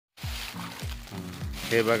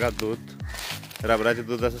हे बघा दूध, रबराचे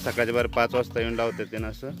दूध असं सकाळच्या बाहेर 5 वाजता येऊन लावते ते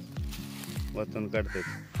असं वतून काढते.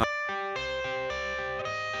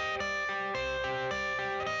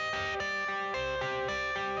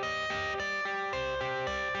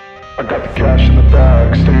 I got the cash in the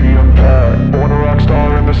bag, stadium packed. Born a rock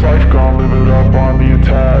star in this life, gonna live it up on the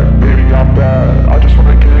attack. Baby, I'm bad, I just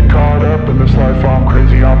wanna get caught up in this life. I'm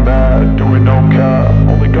crazy, I'm mad, doing no cap.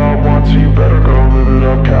 Only God wants you, better go live it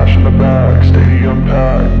up. Cash in the bag, stadium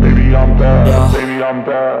packed. Baby, I'm bad, baby, I'm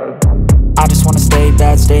bad. I just wanna stay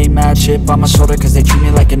bad, stay mad. Chip on my shoulder cause they treat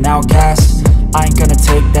me like an outcast. I ain't gonna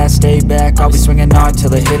take that, stay back. I'll be swinging hard till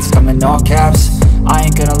the hits come in all caps. I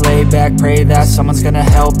ain't gonna lay back, pray that someone's gonna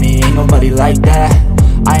help me. Ain't nobody like that.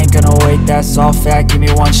 I ain't gonna wait, that's all fact. Give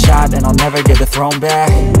me one shot and I'll never get the throne back.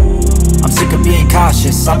 I'm sick of being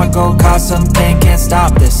cautious. I'ma go cause something, can't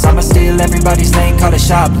stop this. I'ma steal everybody's lane, call it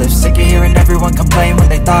shoplift. Sick of hearing everyone complain when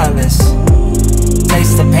they thoughtless.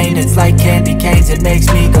 Taste the pain, it's like candy canes. It makes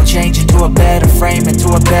me go change into a better frame,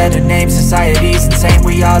 into a better name. Society's insane,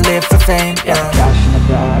 we all live for fame, yeah. Cash in the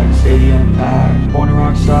bag, stadium packed. Born a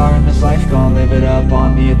rock star in this life, gonna live it up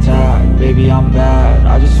on the attack. Baby, I'm bad,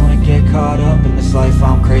 I just wanna get caught up in this life.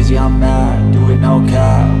 I'm crazy, I'm mad, do it no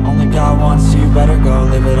cap. Only God wants you, better go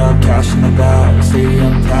live it up. Cash in the bag,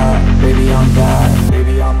 stadium packed. Baby, I'm bad,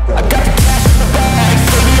 baby, I'm bad. I got the cash in the bag,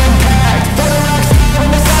 stadium packed. Born a rock star in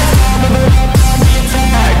this life, gonna live it up.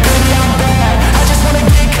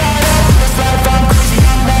 I'm crazy,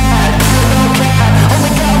 I'm mad, do it no cap.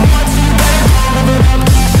 Only God wants you, better go live it up.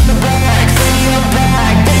 Cash in the bag, stadium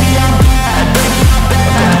packed. Baby, I'm bad,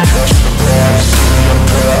 baby,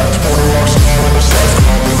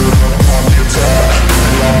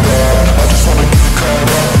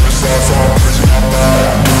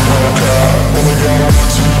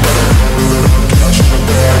 I'm bad. I got the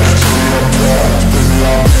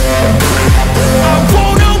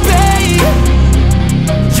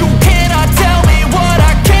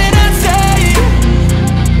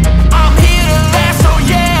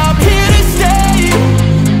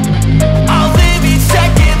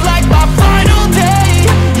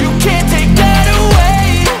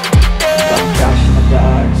cash in the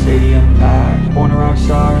bag, stadium packed. Born a rock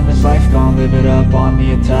star in this life, gonna live it up on the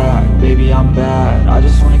attack. Baby, I'm bad, I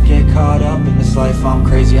just wanna get caught up in this life. I'm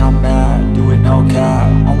crazy, I'm mad, do it no cap.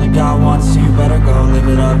 Only God wants you, better go live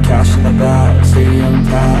it up. Cash in the bag, stadium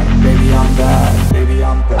packed. Baby, I'm bad, baby,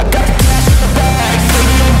 I'm bad. I got the cash in the bag,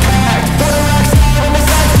 stadium packed. Born a rock star in this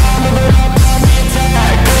life.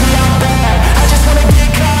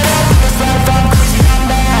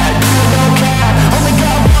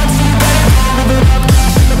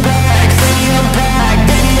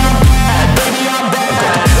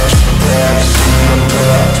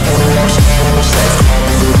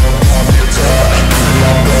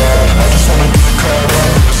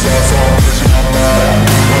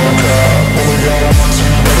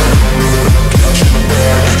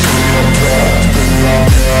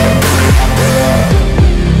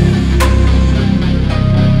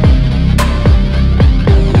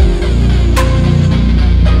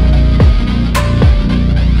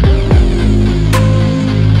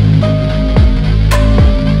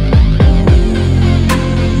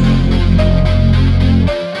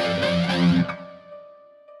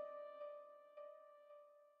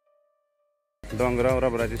 डोंगरावर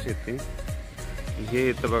रबराची शेती. हे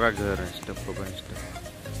इथं बघा घर आहे, स्टप्प bye स्टप्प.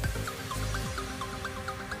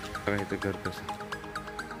 बघा इथं घर कसं.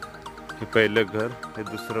 हे पहिलं घर, हे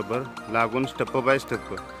दुसरं घर लागून स्टप्प बाय स्टप्प.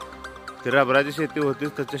 ते रबराची शेती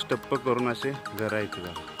होतीच, त्याचे स्टप्प करून असे घर आहे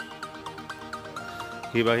इथं.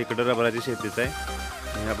 ही बघा इकडं रबराची शेतीच आहे,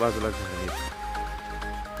 ह्या बाजूला घर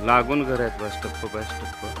आहे. लागून घर आहेत बघा, स्टप्प बाय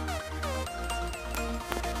स्टप्प.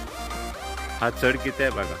 हा चढ किती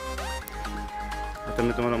आहे बघा. आता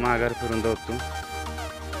मी तुम्हाला माघार फिरून दाखवतो.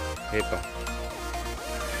 हे पहा.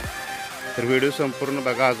 तर व्हिडिओ संपूर्ण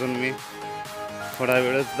बघा. अजून मी थोडा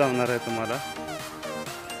वेळच जाणार आहे तुम्हाला.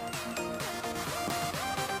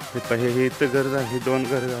 हे पहा, हे इथं घर झालं, हे 2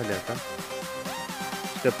 घर झाले आता.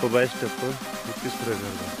 स्टेप बाय स्टेप हे 3रं घर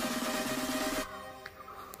झालं.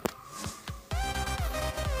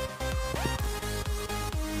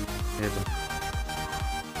 हे बघा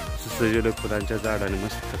सजवलं फुलांच्या झाडाने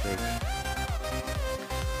मस्त पैकी.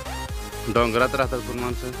 डोंगरात राहतात पण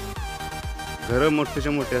माणसं. घरं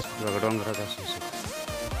मोठेच्या मोठे असतात बघा डोंगरात असं.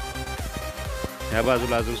 ह्या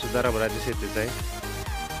बाजूला अजून सुद्धा रबराची शेतीच आहे.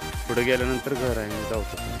 पुढे गेल्यानंतर घर आहे. मी जाऊ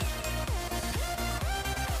शकतो.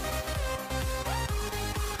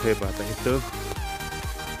 हे पाहता इथं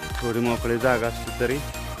थोडी मोकळी जागा असली तरी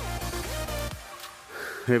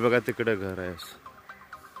हे बघा तिकडे घर आहे.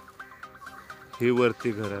 हे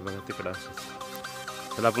वरती घर आहे बघा तिकडं असं.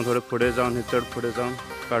 त्याला आपण थोडे पुढे जाऊन हे चढ पुढे जाऊन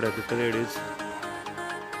काढूया. तिथं लेडीज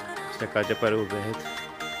सकाळच्या पारी उभे आहेत.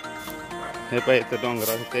 हे पाहिजे इथं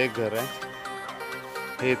डोंगरावर इथं एक घर आहे.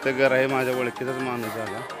 हे इथं घर आहे माझ्या ओळखीचाच माणूस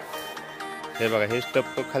आला. हे बघा हे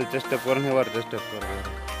स्टप खालच्या स्टेपवर हे वरच्या स्टेपवर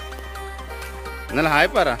नाही हाय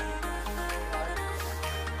पारा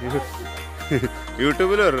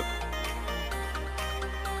युट्यूबवर.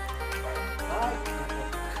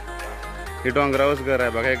 हे डोंगरावरच घर आहे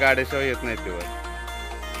बघा. हे गाड्याशिवाय येत नाही ते वर.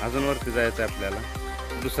 अजून वरती जायचं आहे आपल्याला.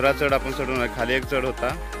 दुसरा चढ आपण चढून खाली एक चढ होता.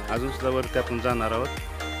 अजून सुद्धा वरती आपण जाणार आहोत.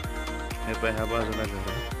 हे पाय ह्या बाजूला घर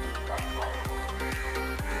आहे.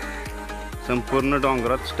 संपूर्ण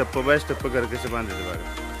डोंगरात स्टेप बाय स्टेप घर कसे बांधले बघा.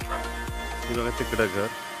 हे बघा तिकडं घर.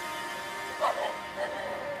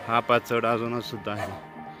 हा पाच चढ अजूनच सुद्धा आहे.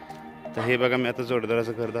 तर हे बघा मी आता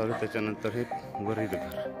जोडदाराचं घर धावलं. त्याच्यानंतर हे वरील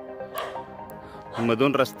घर.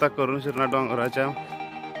 मधून रस्ता करून शिरणार डोंगराच्या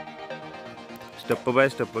स्टेप बाय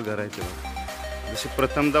स्टेप घर आहे ते बघा. जशी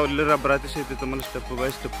प्रथम धावलेली रबराची शेती तुम्हाला स्टेप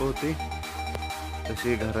बाय स्टेप होती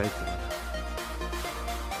तशी घर आहे ते.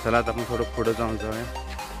 चला आता आपण थोडं पुढे जाऊन जाऊया.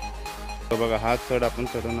 तर बघा हा चढ आपण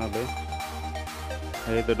चढून आलोय.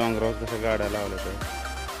 हे इथं डोंगरावर कसं गाड्या लावल्या तर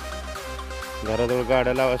घराजवळ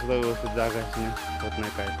गाड्या लावायचं तर व्यवस्थित जागाच नाही होत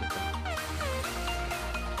नाही काय तिथं.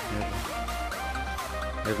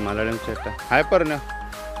 एक मलाडम चट्टा हाय पर ना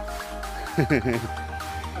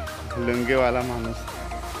लुंगीवाला माणूस.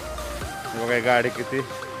 बघा गाडी किती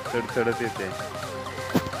चढत येते.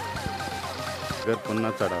 घर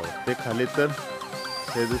पुन्हा चढावं ते खाली तर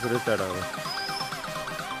हे दुसरे चढावं.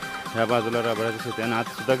 ह्या बाजूला रबराची शेती आणि आत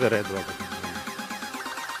सुद्धा घर आहेत बघा.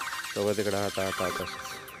 बघा तिकडे आता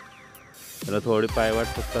त्याला थोडी पायवाट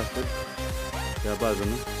फक्त असते त्या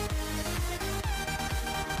बाजूनं.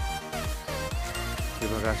 हे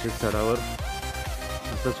बघा अशी चढावर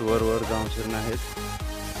असंच वर वर जाऊन शिरणं आहेत.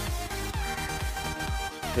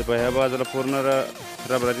 ते ह्या बाजूला पूर्ण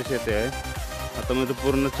रबराची शेती आहे. आता मी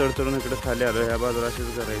पूर्ण चढ चढून इकडे खाली आलो. ह्या बाजूला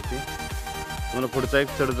अशीच घर आहे ती. मला पुढचा एक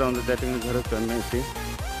चढ जाऊन त्या ठिकाणी घरं कमी आहे ती.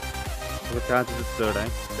 त्या तिथे चढ आहे.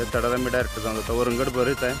 त्या चढाला मी डायरेक्ट जाऊन जातो. वरंगड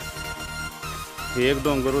बरेच आहे. हे एक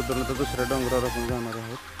डोंगर उतरलं तर दुसऱ्या डोंगरावर आपण जाणार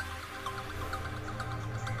आहोत.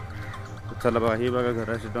 चला बघा ही बघा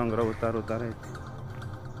घराची डोंगरा उतार आहेत.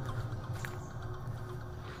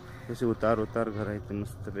 कशी उतार घर आहेत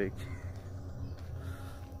मस्तपैकी.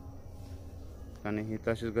 आणि ही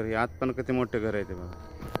तशीच घर. आत पण किती मोठे घर आहे ते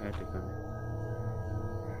बघा. या ठिकाणी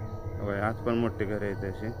आत पण मोठे घर आहेत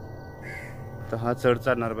असे. तर हा चढ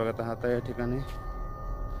चढणार बघा. तर आता या ठिकाणी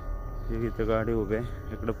इथं गाडी उभी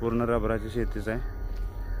आहे. इकडं पूर्ण रबराची शेतीच आहे.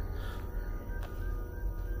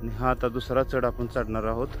 आणि हा आता दुसरा चढ आपण चढणार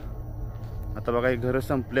आहोत. आता बघा ही घरं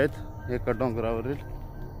संपलेत एका डोंगरावरील.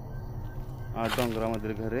 8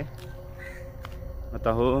 डोंगरामधील घर आहे. आता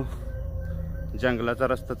हो जंगलाचा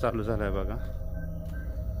रस्ता चालू झालाय बघा.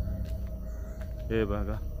 हे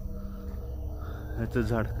बघा ह्याचं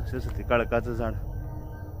झाड कसंच होते. कळकाचं झाड.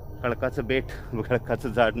 कळकाचं बेट. कळकाचं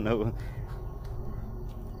झाड नव.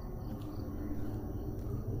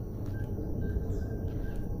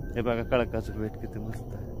 हे बघा कळकाचं बेट किती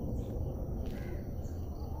मस्त आहे.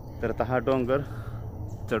 तर आता हा डोंगर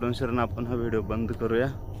चढून शिरणं आपण हा व्हिडिओ बंद करूया.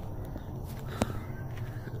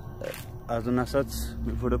 अजून असाच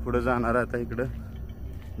मी पुढे जाणार आहे. आता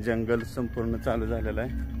इकडं जंगल संपूर्ण चालू झालेलं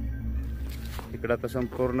आहे. इकडं आता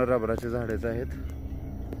संपूर्ण रबराचे झाडेच आहेत.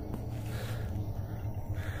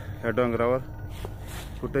 ह्या डोंगरावर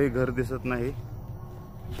कुठेही घर दिसत नाही.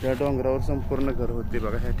 त्या डोंगरावर संपूर्ण घर होती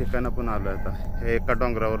बघा. ह्या ठिकाणी आपण आलो आहे. आता हे एका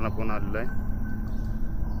डोंगरावरून आपण आलेलो आहे.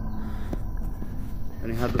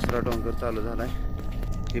 आणि हा दुसरा डोंगर चालू झाला आहे.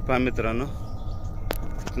 हे पहा मित्रांनो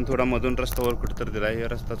इथून थोडा मधून रस्ता वर कुठं तर दिला आहे. या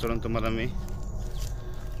रस्ता चढून तुम्हाला मी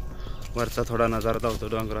वरचा थोडा नजारा दावतो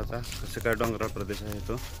डोंगराचा. कसं काय डोंगराळ प्रदेश आहे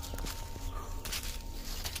तो.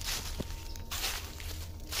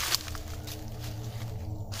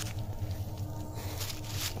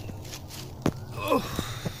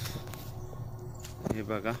 हे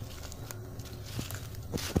बघा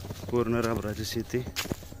पूर्ण रबराची शेती.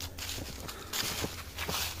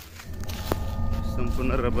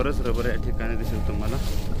 संपूर्ण रबर या ठिकाणी दिसेल तुम्हाला.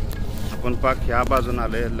 आपण पाक ह्या बाजून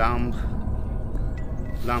आलोय.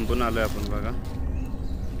 लांबून आलोय आपण बघा.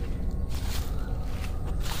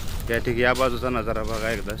 त्या ठिकाणी या बाजूचा नजारा बघा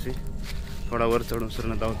एकदाशी. थोडा वर चढून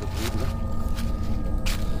शिरणं धावतो तुम्हाला.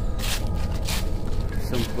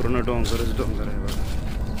 संपूर्ण डोंगरच डोंगर आहे बघा.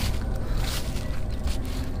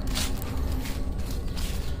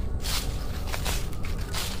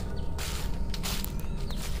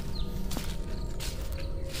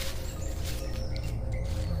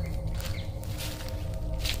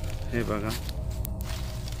 हे बघा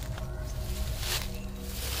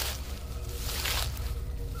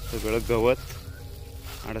सगळं गवत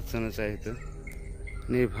अडचणच आहे इथं.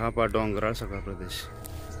 आणि हा डोंगराळ सगळा प्रदेश,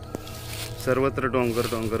 सर्वत्र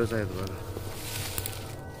डोंगरच आहेत बघा.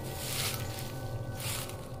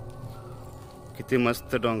 किती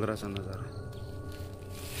मस्त डोंगराचा नजारा,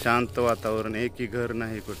 शांत वातावरण, एकही घर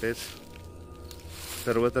नाही कुठेच.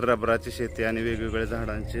 सर्वत्र रबराची शेती आणि वेगवेगळ्या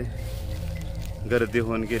झाडांचे गर्दी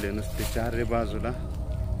होऊन गेले नुसते चारही बाजूला.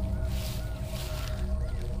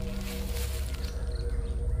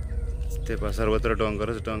 ते पहा सर्वत्र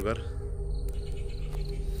डोंगरच डोंगर.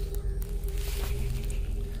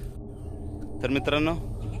 तर मित्रांनो,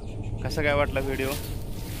 कसा काय वाटला व्हिडिओ?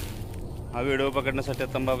 हा व्हिडिओ बघण्यासाठी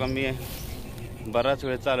आता बघा मी बराच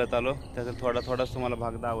वेळ चालत आलो, त्याचा थोडाच तुम्हाला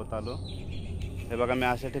भाग दाखवत आलो. हे बघा मी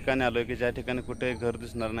अशा ठिकाणी आलो की ज्या ठिकाणी कुठे घर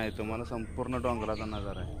दिसणार नाही, तुम्हाला संपूर्ण डोंगराचा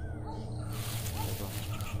नजारा आहे.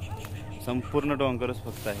 संपूर्ण डोंगरच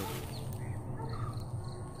फक्त आहे,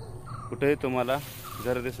 कुठेही तुम्हाला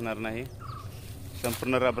घर दिसणार नाही.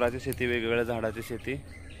 संपूर्ण रबराची शेती, वेगवेगळ्या झाडाची शेती.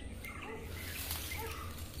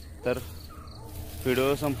 तर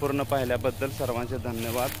व्हिडिओ संपूर्ण पाहिल्याबद्दल सर्वांचे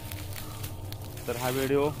धन्यवाद. तर हा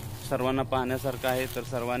व्हिडिओ सर्वांना पाहण्यासारखा आहे, तर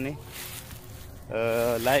सर्वांनी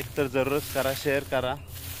लाईक तर जरूरच करा, शेअर करा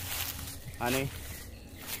आणि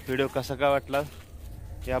व्हिडिओ कसा काय वाटला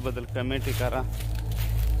याबद्दल कमेंटही करा.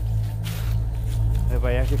 हे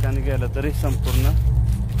बा या ठिकाणी गेलं तरी संपूर्ण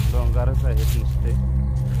डोंगरच आहेत नुसते.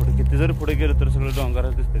 पुढे किती जरी पुढे गेलो तर सगळं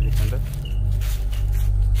डोंगरच दिसते तिकडं.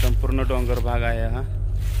 संपूर्ण डोंगर भाग आहे हा.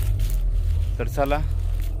 तर चला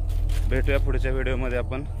भेटूया पुढच्या व्हिडिओमध्ये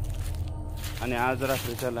आपण. आणि आज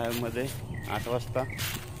रात्रीच्या लाईव्हमध्ये 8 वाजता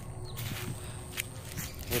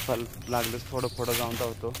हे फल लागलेच थोडं जाऊन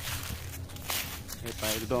धावतो. हे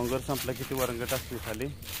पाय डोंगर संपला किती वरंगट असते खाली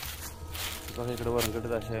बघा. इकडे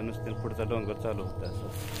वरंगटच अशा आहे नुसते, पुढचा डोंगर चालू होतं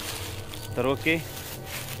असं. तर ओके,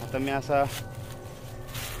 आता मी असा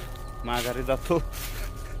माघारी जातो.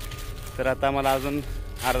 तर आता मला अजून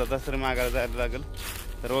अर्धा तास तरी माघारी जायला लागेल.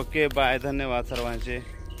 तर ओके, बाय, धन्यवाद सर्वांचे.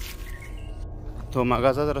 तो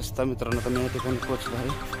मागाचाच रस्ता मित्रांनो, तर मी या ठिकाणी पोचलो आहे.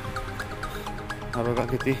 हा बघा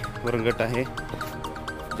किती वरंगट आहे.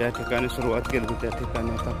 ज्या ठिकाणी सुरुवात केली होती त्या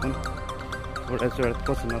ठिकाणी आता आपण थोड्याच वेळात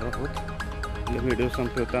पोचणार आहोत. व्हिडिओ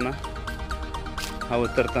संपवताना हा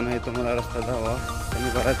उतरताना तुम्हाला रस्ता धावा. तर मी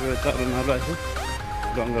बराच वेळ चालून आलो आहे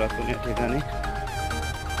डोंगरातून या ठिकाणी.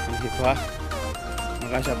 हे पहा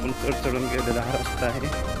मग अशा आपण चढून गेलेला हा रस्ता आहे.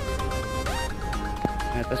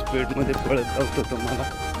 आता स्पीडमध्ये पळत जातो तुम्हाला,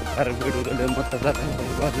 कारण व्हिडिओ मतदार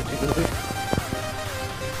बाजूची घरे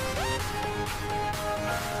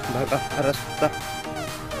बघा. हा रस्ता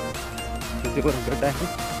किती वरंगट आहे.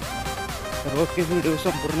 तर ओके, व्हिडिओ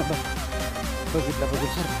संपूर्ण बघितला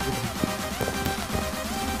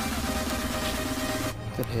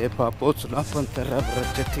तर हे पोचलो आपण तर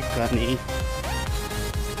रबराच्या ठिकाणी.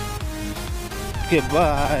 Okay,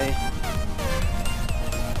 bye.